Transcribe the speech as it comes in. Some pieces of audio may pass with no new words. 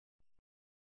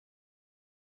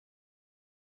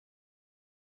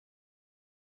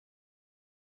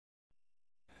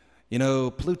You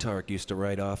know, Plutarch used to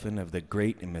write often of the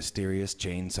great and mysterious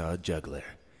chainsaw juggler.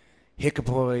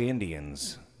 Hickapoy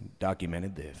Indians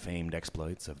documented the famed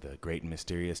exploits of the great and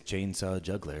mysterious chainsaw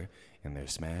juggler in their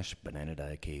smash Banana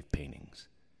Dye Cave paintings.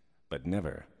 But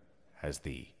never has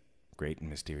the great and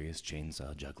mysterious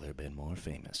chainsaw juggler been more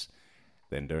famous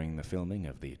than during the filming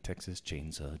of the Texas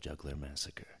Chainsaw Juggler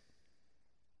Massacre.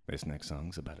 This next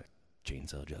song's about a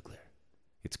chainsaw juggler.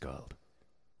 It's called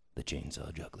The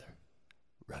Chainsaw Juggler.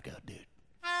 Rock out, dude.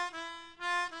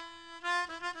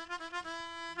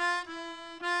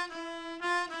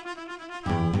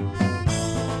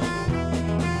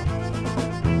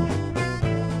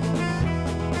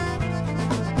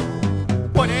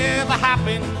 Whatever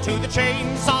happened to the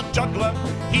chainsaw juggler?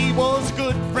 He was a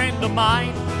good friend of mine.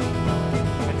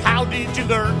 And how did you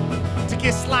learn to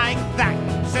kiss like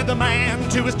that? Said the man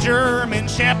to his German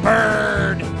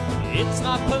shepherd. It's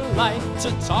not polite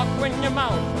to talk when your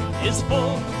mouth is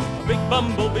full of big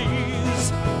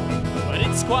bumblebees. But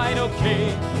it's quite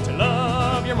okay to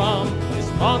love your mom as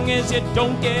long as you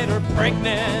don't get her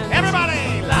pregnant.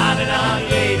 Everybody! La da da da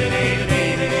da da da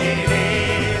da da.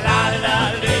 La da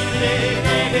da da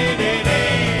da da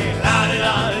La da da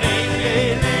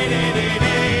da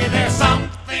da. There's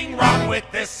something wrong with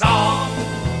this song.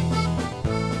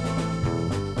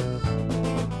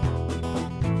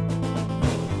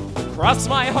 Cross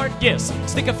my heart, yes,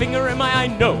 stick a finger in my eye,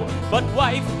 no. But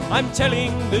wife, I'm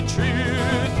telling the truth.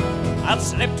 I've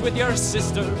slept with your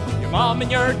sister, your mom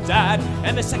and your dad,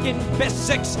 and the second best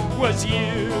sex was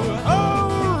you.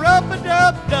 Oh,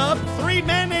 rub-a-dub-dub, 3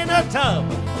 men in a tub.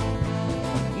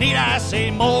 Need I say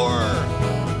more?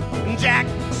 Jack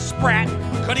Sprat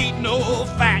could eat no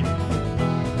fat,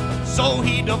 so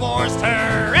he divorced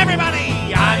her. Everybody!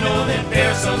 I know that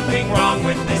there's something wrong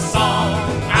with this song.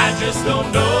 I just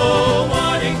don't know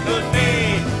what it could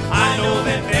be. I know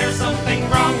that there's something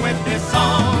wrong with this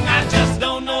song. I just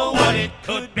don't know what it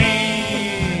could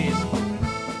be.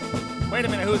 Wait a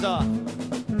minute, who's off?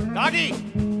 Doggy?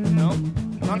 No.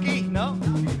 Monkey? No.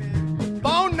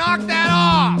 Bone, knock that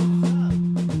off!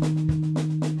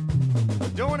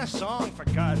 We're doing a song, for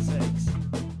God's sakes.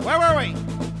 Where were we?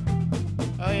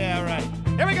 Oh yeah, right.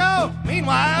 Here we go!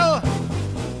 Meanwhile,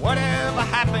 whatever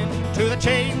happened to the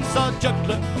chainsaw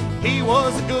juggler? He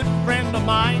was a good friend of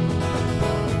mine.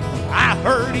 I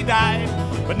heard he died,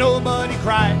 but nobody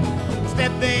cried.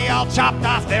 Instead, they all chopped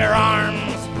off their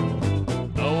arms.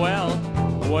 Oh well,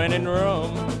 when in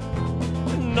Rome,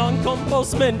 non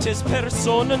compos mentis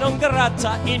persona non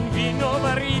grata in vino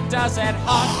veritas et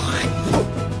hoc.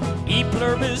 E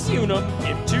pluribus unum,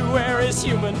 if two air is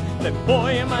human, then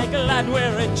boy am I glad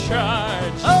we're in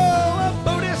charge. Oh, a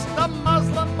Buddhist, a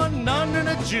Muslim, a nun, and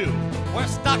a Jew were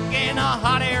stuck in a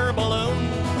hot air balloon.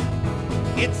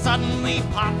 It suddenly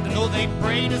popped, and though they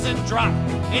prayed as it dropped,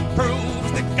 it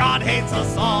proves that God hates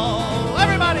us all.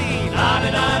 Everybody! La da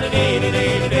da da da da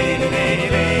da da da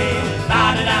da.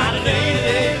 La da da da da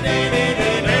da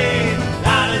da da.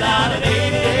 La da da da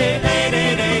da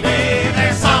da da da.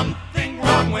 There's something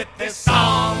wrong with this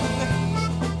song.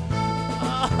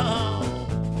 Oh.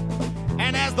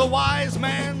 And as the wise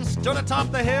man stood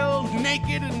atop the hill,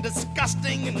 naked and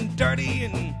disgusting and dirty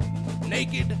and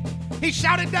naked, he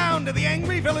shouted down to the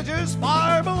angry villagers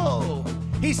far below.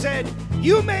 He said,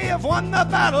 "You may have won the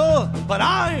battle, but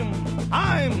I'm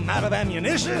out of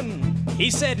ammunition." He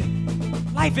said,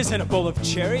 life isn't a bowl of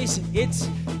cherries, it's...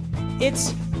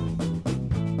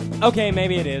 Okay,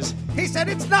 maybe it is. He said,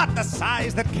 "It's not the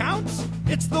size that counts,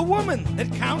 it's the woman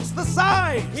that counts the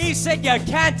size." He said you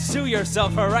can't sue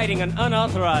yourself for writing an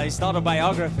unauthorized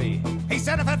autobiography. He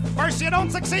said, "If at first you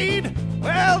don't succeed,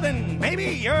 well, then maybe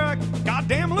you're a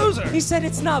goddamn loser." He said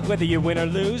it's not whether you win or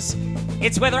lose,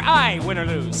 it's whether I win or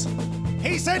lose.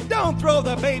 He said, "Don't throw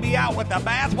the baby out with the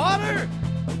bathwater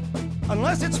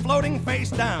unless it's floating face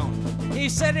down." He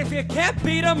said if you can't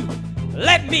beat him,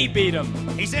 let me beat him.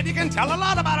 He said, "You can tell a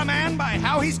lot about a man by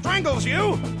how he strangles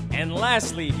you." And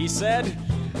lastly, he said,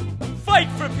 fight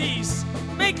for peace,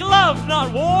 make love,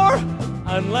 not war,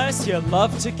 unless you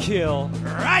love to kill.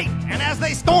 Right, and as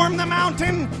they stormed the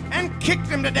mountain and kicked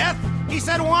him to death, he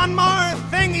said one more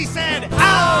thing. He said,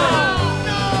 "Ow!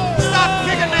 No! Stop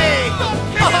kicking me!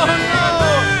 Oh no!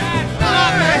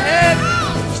 Not in the head!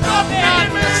 Stop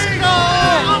kicking me! No!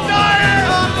 I'm dying!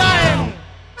 I'm dying!"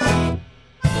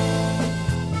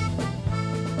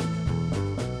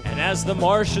 And as the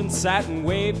Martian sat and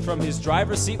waved from his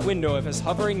driver's seat window of his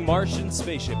hovering Martian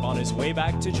spaceship on his way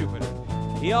back to Jupiter,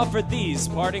 he offered these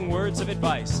parting words of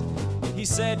advice. He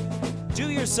said, do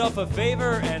yourself a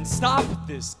favor and stop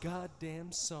this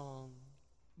goddamn song.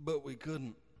 But we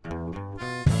couldn't.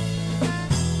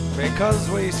 because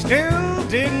we still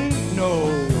didn't know.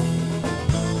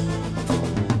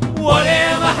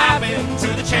 Whatever happened to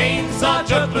the chainsaw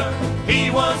juggler? He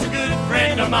was a good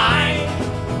friend of mine.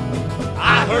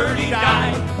 I heard he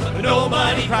died, but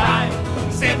nobody cried.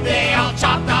 Said they all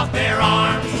chopped off their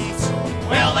arms.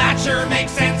 Well, that sure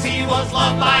makes sense. He was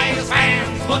loved by his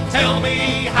fans. But tell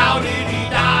me, how did he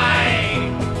die?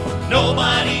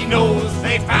 Nobody knows.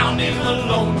 They found him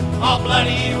alone, all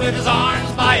bloody with his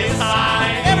arms by his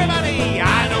side. Everybody,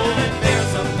 I know that there's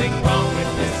something wrong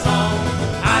with this song.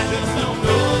 I just don't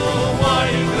know what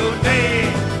it could be.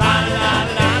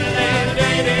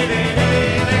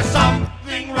 There's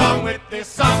something wrong with this,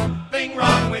 something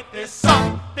wrong with this,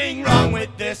 something wrong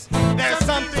with this. There's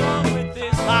something wrong with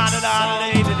this.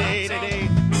 La-da-da-da-da-da-da-da.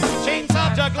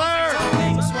 Chainsaw Juggler.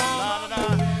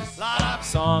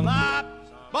 Song. Song.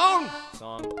 Bone.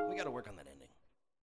 Song. We gotta work on that.